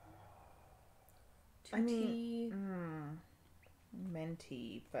 I mean,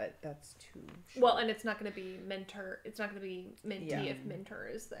 mentee, but that's too short. Well, and it's not going to be mentor. It's not going to be mentee if mentor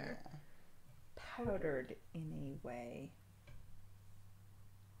is there. Powdered in a way.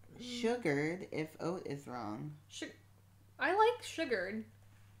 Sugared if oat is wrong. I like sugared.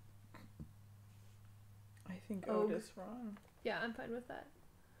 I think oat is wrong. Yeah, I'm fine with that.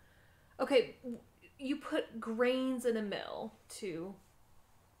 Okay, you put grains in a mill to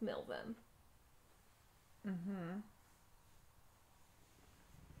mill them.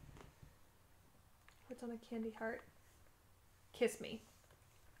 What's on a candy heart? Kiss me.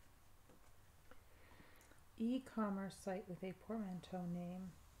 E-commerce site with a portmanteau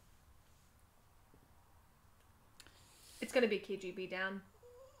name. It's going to be KGB down.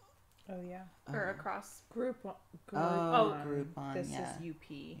 Oh, yeah. Or across. Groupon. Groupon. This is UP.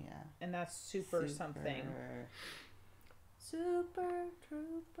 Yeah. And that's super something. Super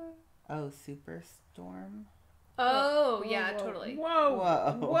Trooper. Oh, Superstorm? Oh, yeah, totally.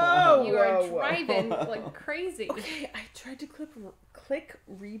 Whoa. You are driving like crazy. Okay, I tried to click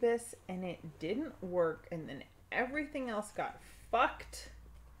Rebus and it didn't work, and then everything else got fucked.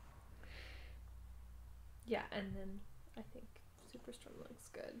 Yeah, and then I think Superstorm looks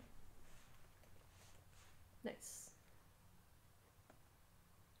good. Nice.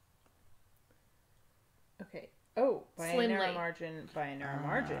 Okay. Oh, by a narrow Slimly. margin. By a narrow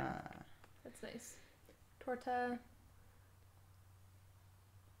margin. That's nice. Torta.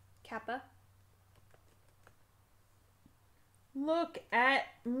 Kappa. Look at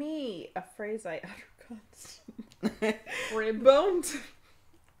me. A phrase I utter constantly. Rib. Boned.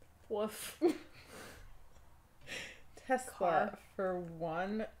 Woof. Tesla Car. for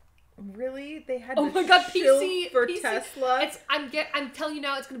one. Really? They had Oh to my god, shill PC for PC. Tesla? I'm telling you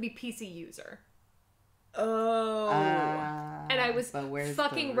now, it's gonna be PC user. Oh. And I was but where's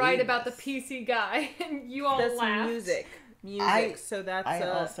fucking the right about the Rebus? PC guy, and you all That's laughed. music. I- So that's I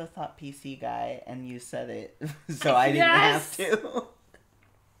also thought PC guy, and you said it, so I didn't Yes! have to.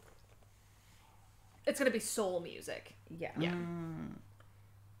 It's gonna be soul music. yeah. Yeah. Mm.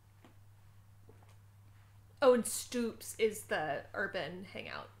 Oh, and Stoops is the urban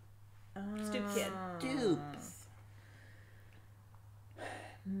hangout. Stoop kid. Dupes.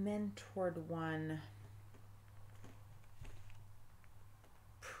 Mentored one.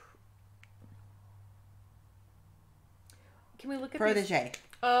 Can we look at these? Protege.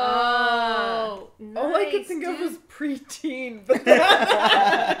 Oh, nice, All I could think of dude. was preteen. But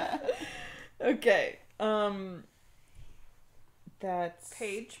okay. That's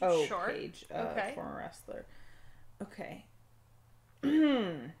Paige, Oh, short. Paige. Okay. Former wrestler. Okay.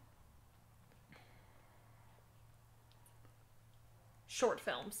 Short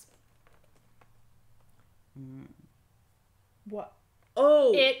films. What?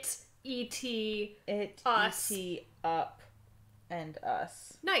 Oh, It, E.T. it, Us. E.T., Up, and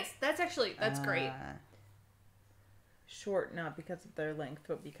Us. Nice. That's great. Short, not because of their length,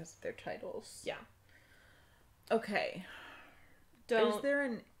 but because of their titles. Yeah. Okay. Don't. Is there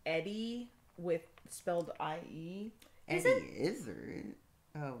an Eddie with spelled I-E? Is Eddie Izzard.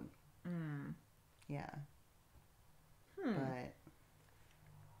 Oh, Mm. yeah. Hmm. But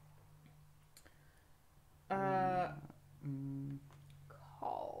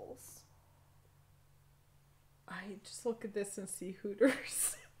Calls. I just look at this and see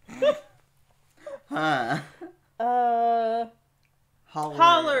Hooters. huh?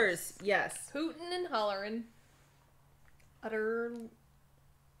 Hollers. Yes. Hootin' and hollerin'. Utter.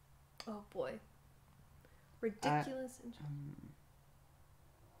 Oh boy. Ridiculous.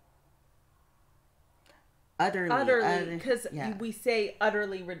 Utterly. Because yeah. we say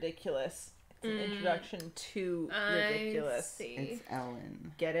utterly ridiculous. It's an introduction to ridiculous. I see. It's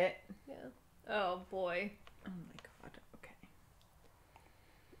Ellen. Get it? Yeah. Oh boy. Oh my god. Okay.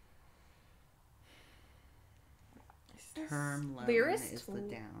 Is this Term loan Lyrist? is the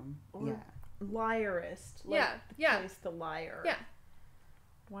down. Or- Yeah. liarist? Yeah, yeah. Place the liar. Yeah.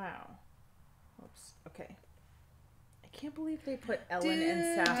 Wow. Oops. Okay. I can't believe they put Ellen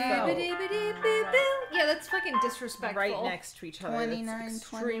and Sappho Yeah, that's fucking disrespectful. right next to each other. 29, That's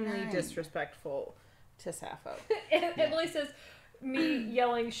extremely 29. disrespectful to Sappho. Emily says, me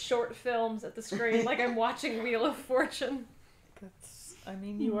yelling short films at the screen like I'm watching Wheel of Fortune. That's. I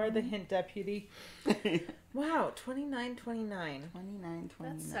mean, you are the hint deputy. Wow, 29. 29. That's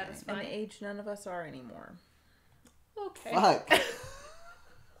An satisfying. age none of us are anymore. Okay. Fuck.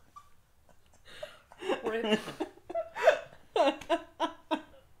 Rip.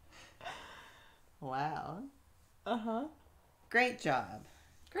 Wow. Uh-huh. Great job.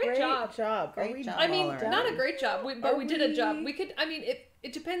 Great job. Great Are we job. I mean, all around. not a great job, but Are we did a job. we- We could, I mean,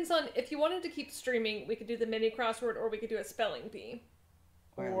 it depends on, if you wanted to keep streaming, we could do the mini crossword or we could do a spelling bee.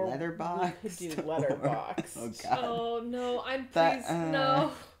 Or Or letterbox. we could do letterbox. Oh god. Oh, no, I'm That, please,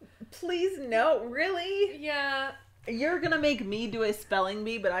 no. Please, no, really? Yeah, You're gonna make me do a spelling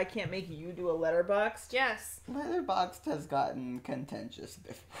bee, but I can't make you do a letterbox? yes. Letterboxd has gotten contentious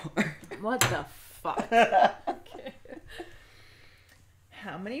before. What the fuck? Okay.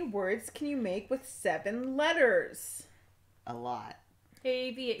 How many words can you make with 7 letters? A lot.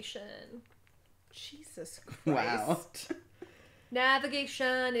 Aviation. Jesus Christ. Wow.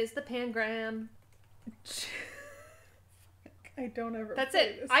 Navigation is the pangram. I don't ever That's play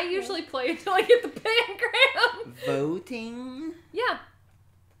it. this I game. usually play until I get the pangram. Voting. Yeah.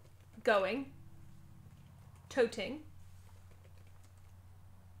 Going. Toting.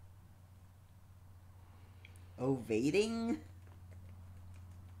 Ovating.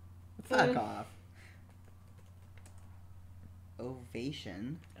 Fuck off.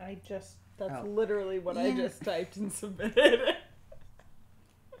 Ovation. That's Oh. literally what I Yeah. just typed and submitted.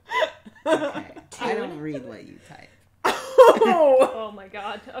 Okay. I don't read what you type. Oh! Oh my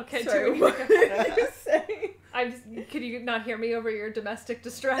god. Okay, Sorry, do what we... did you say? Could you not hear me over your domestic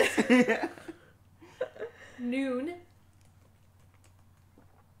distress? Noon.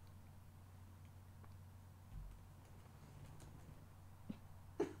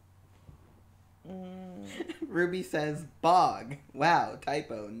 Ruby says bog. Wow,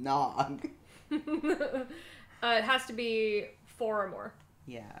 typo. Nog. It has to be 4 or more.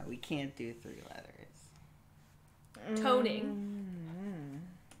 Yeah, we can't do 3 letters. Toning.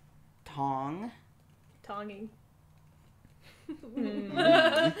 Tong. Tonging.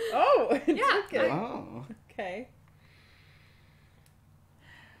 Oh! it Yeah, took it. Oh. Okay.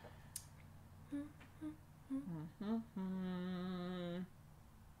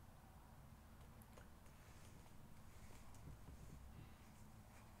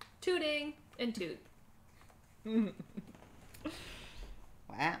 Tooting and toot. Wow.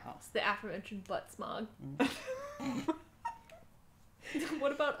 It's the aforementioned butt smog.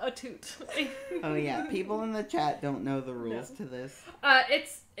 What about a toot? Oh yeah, people in the chat don't know the rules to this.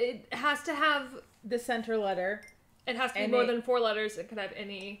 It has to have, The center letter. it has to be And more it- than 4 letters. It could have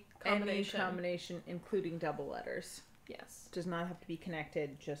any combination. Any combination, including double letters. Yes. Does not have to be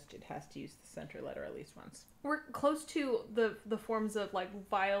connected, just it has to use the center letter at least once. We're close to the forms of like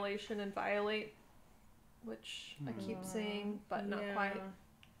violation and violate, which I keep saying, but not quite.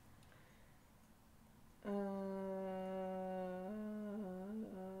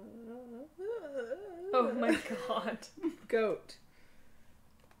 Oh my god. Goat.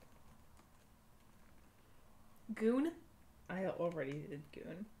 Goon? I already did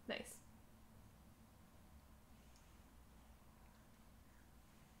goon. Nice.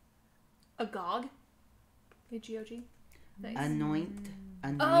 Agog? A-G-O-G? Nice. Anoint.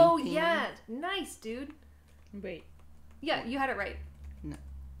 Anointing. Oh, yeah. Nice, dude. Wait. Yeah, you had it right. No,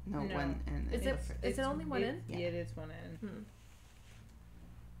 No. one and Is it only one in? Yeah, it is one in.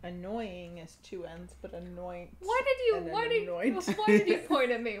 Annoying is 2 N's, but anoint. Why and then did anoint. why did you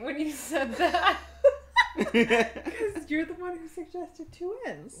point at me when you said that? Because you're the one who suggested 2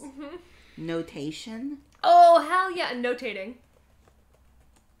 N's. Mm-hmm. Notation. Oh, hell yeah. Notating.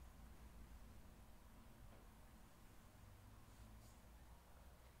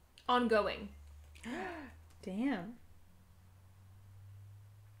 Ongoing. Damn.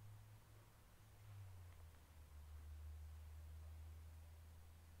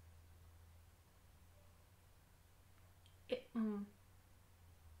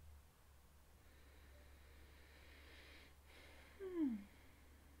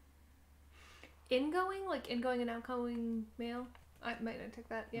 Ingoing? Like ingoing and outgoing mail? I might not take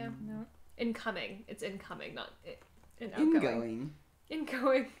that, yeah. No. Incoming. It's incoming, not outgoing. Ingoing.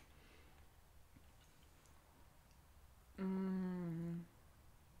 Ingoing.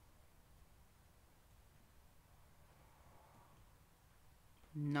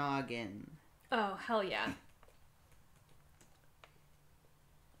 Noggin. Oh, hell yeah.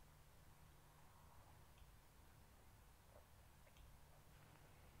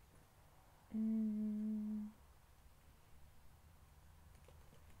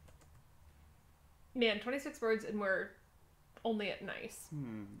 Man, 26 words and we're only at nice.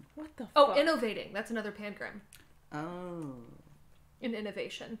 What the Oh, fuck? innovating. That's another pangram. Oh. In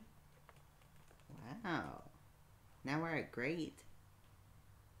innovation. Wow. Now we're at great.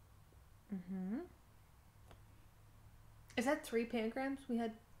 Is that 3 pangrams? We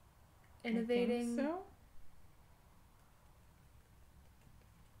had I think innovating. so?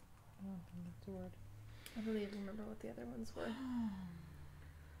 I don't think that's a word. I don't even remember what the other ones were.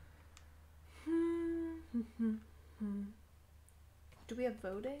 Do we have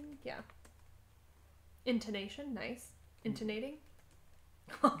voting? Yeah. Intonation, nice. Intonating.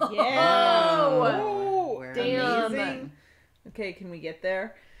 Yeah. Oh, We're damn. amazing. Okay, can we get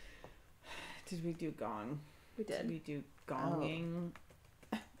there? Did we do gong? we Did did. we do gonging?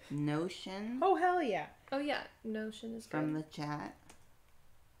 Notion Oh, hell yeah. Oh yeah, Notion is from good. the chat.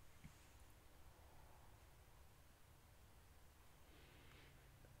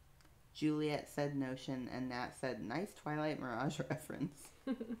 Juliet said Notion, and Nat said nice Twilight Mirage reference.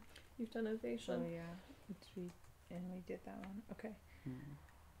 You've done Oh, innovation. yeah. And we did that one. Okay.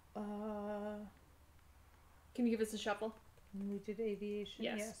 Can you give us a shuffle? We did aviation.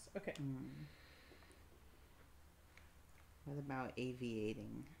 Yes. Okay. What about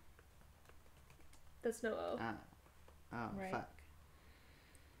aviating? That's no O. Oh, Right. fuck.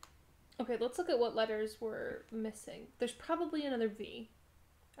 Okay, let's look at what letters we're missing. There's probably another V,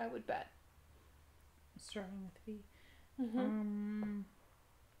 I would bet. Starting with V.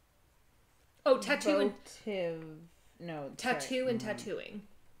 Oh, tattoo and Votive. No. tattoo and tattooing.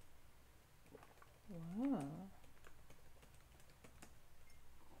 Wow.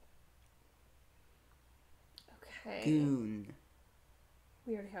 Okay. Goon.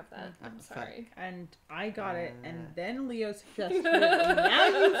 We already have that. I'm fuck. sorry. And I got it, and then Leo suggested it, and now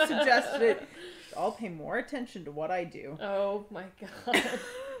you've suggested it. I'll pay more attention to what I do. Oh my god.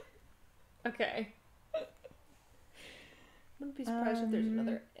 Okay. I wouldn't be surprised if there's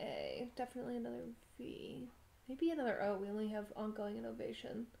another A. Definitely another V. Maybe another O. We only have ongoing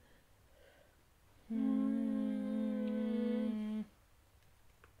innovation.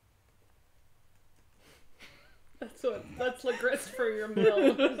 That's the grist for your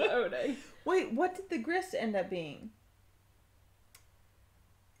meal. Voting. Wait, what did the grist end up being?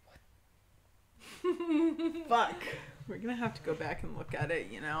 Fuck. We're gonna have to go back and look at it,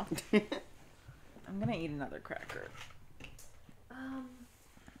 you know? I'm gonna eat another cracker.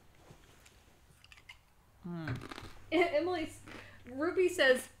 Ruby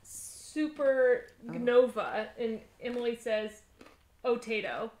says supernova, and Emily says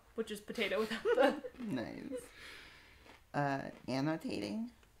otato, which is potato without the... Nice. Annotating?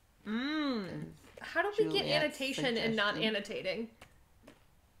 How do we get annotation and not annotating?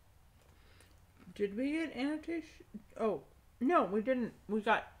 Did we get annotation? Oh, no, we didn't. We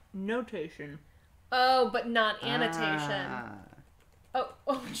got notation. Oh, but not annotation.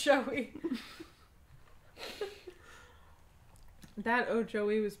 Oh, Joey. That "oh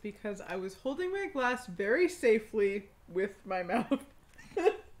Joey" was because I was holding my glass very safely with my mouth.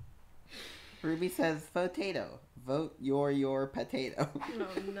 Ruby says potato. Vote your potato. Oh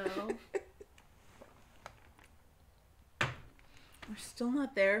no. We're still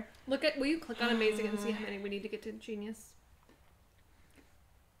not there. Will you click on amazing and see how many we need to get to genius?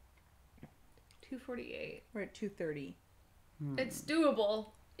 248. We're at 230. It's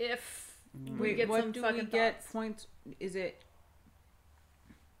doable if we Wait, get what some do fucking we get thoughts. points? Is it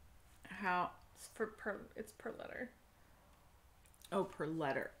how? It's per letter. Oh, per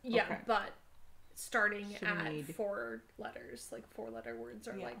letter. Yeah, Okay. but starting So we at need- 4 letters, like 4-letter words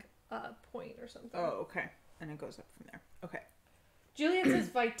are like a point or something. Oh, okay. And it goes up from there. Okay. Juliet says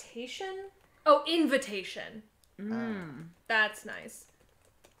vitation. Oh, invitation. That's nice.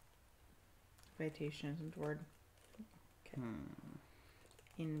 Invitation isn't a word. Okay.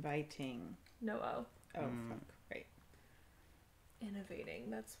 Inviting. No O. Oh, fuck. Right.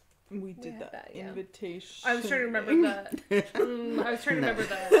 Innovating. That's. We did had that. that, yeah. Invitation. I was trying to remember the. I was trying to remember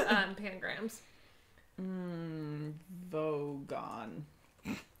the pangrams. Vogon.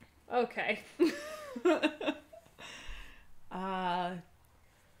 Okay.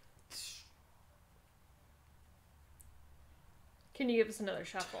 Can you give us another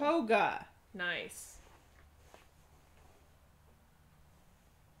shuffle? Toga. Nice.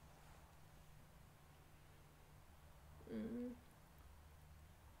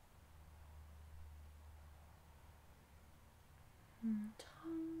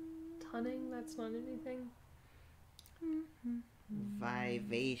 Tunning? That's not anything.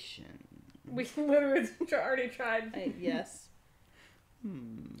 Vivation. We literally already tried. Yes.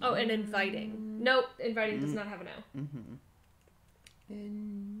 Oh, and inviting. Nope, inviting does not have an O.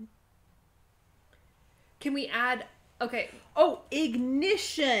 Can we add... Okay. Oh,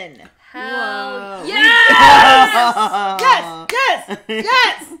 ignition. Hell Whoa. yes! Yes!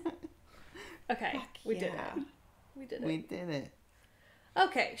 Yes! Okay, we did yeah. it. We did it. We did it.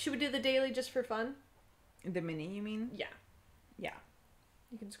 Okay, should we do the daily just for fun? The mini, you mean? Yeah. Yeah.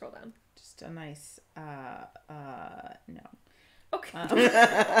 You can scroll down. Just a nice, no. Okay.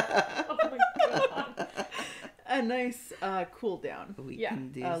 Oh my god. A nice, cool down. We Yeah.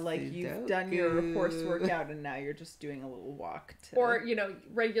 can do Like you've done your horse workout and now you're just doing a little walk to... Or,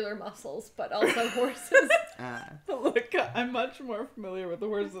 regular muscles, but also horses. Look, I'm much more familiar with the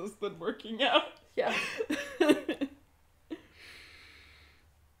horses than working out. Yeah.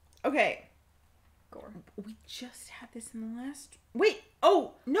 Okay. Gore. We just had this in the last... Wait!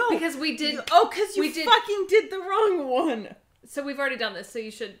 Oh, no! Because we did... Oh, because you we did- fucking did the wrong one! So we've already done this, so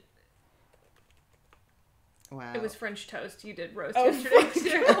you should... Wow. It was French toast. You did roast Oh, yesterday,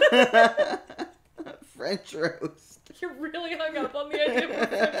 too. French roast. You're really hung up on the idea of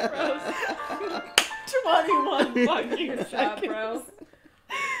French roast. 21 fucking Good job, bro.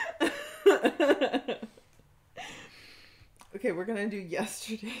 Okay, we're gonna do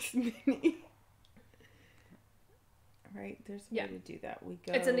yesterday's mini. Right, there's a way to do that. We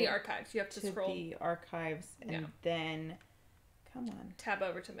go. It's in the archives. You have to to scroll. the archives and then, come on. Tab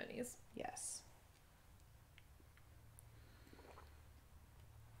over to minis. Yes.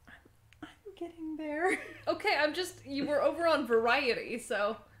 I'm getting there. Okay, you were over on variety,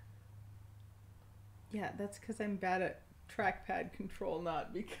 so. Yeah, that's because I'm bad at trackpad control,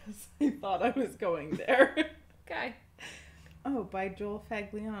 not because I thought I was going there. Okay. Oh, by Joel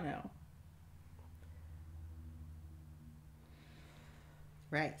Fagliano.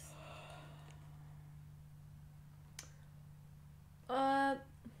 Rice. I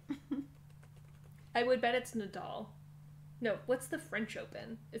would bet it's Nadal. No, what's the French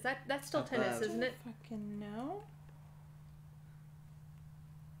Open? That's still tennis, Above. isn't it? Fucking no.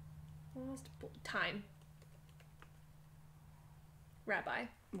 Time. Rabbi.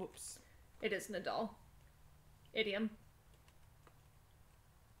 Whoops. It is Nadal. Idiom.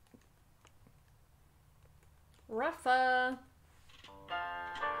 Rafa.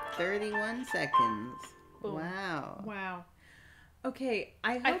 31 seconds. Boom. Wow. Wow. Okay,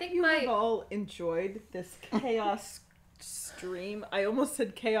 I hope think you have all enjoyed this chaos stream. I almost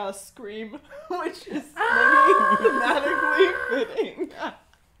said chaos scream, which is maybe thematically fitting.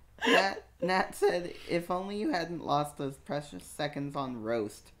 Nat said, if only you hadn't lost those precious seconds on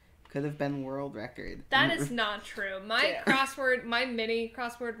roast. Could have been world record. That is not true. My mini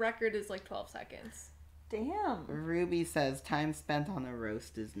crossword record is like 12 seconds. Damn. Ruby says, time spent on a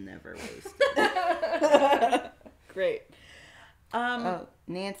roast is never wasted. Great.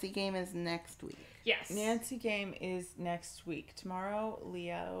 Nancy game is next week. Yes. Nancy game is next week. Tomorrow,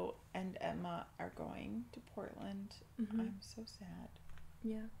 Leo and Emma are going to Portland. Mm-hmm. I'm so sad.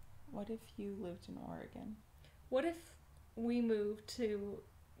 Yeah. What if you lived in Oregon? What if we moved to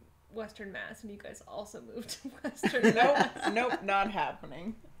Western Mass and you guys also moved to Western Mass? Nope, not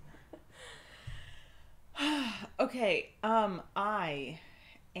happening. Okay, I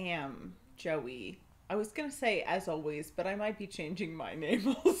am Joey. I was gonna say as always, but I might be changing my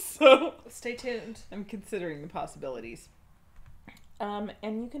name also. Stay tuned. I'm considering the possibilities. And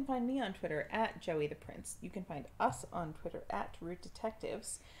you can find me on Twitter at Joey the Prince. You can find us on Twitter at Root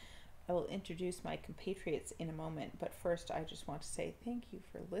Detectives. I will introduce my compatriots in a moment, but first I just want to say thank you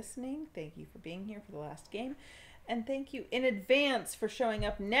for listening, thank you for being here for the last game, and thank you in advance for showing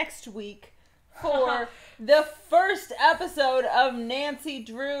up next week for the first episode of Nancy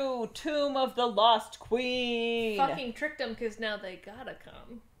Drew, Tomb of the Lost Queen. Fucking tricked them because now they gotta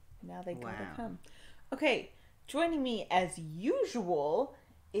come. Now they gotta come. Okay, joining me as usual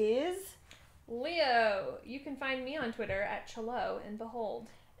is Leo. You can find me on Twitter at Chalo and Behold.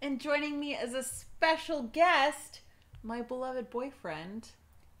 And joining me as a special guest, my beloved boyfriend,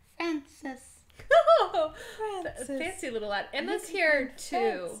 Francis. Francis. Fancy little lad. Emma's here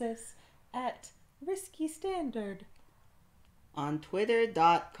too. Francis at Risky Standard. On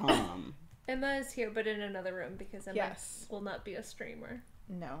Twitter.com. Emma is here, but in another room because Emma Yes. will not be a streamer.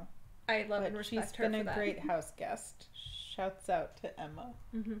 No. I love But and respect she's her been for a that. great house guest. Shouts out to Emma.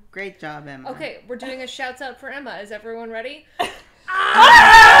 Mm-hmm. Great job, Emma. Okay, we're doing a shouts out for Emma. Is everyone ready?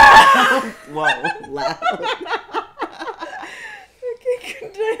 Whoa, loud. Okay,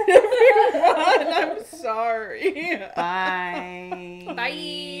 good night, everyone. I'm sorry. Bye. Bye.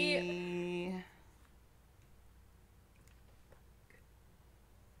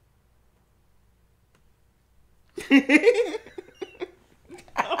 Bye.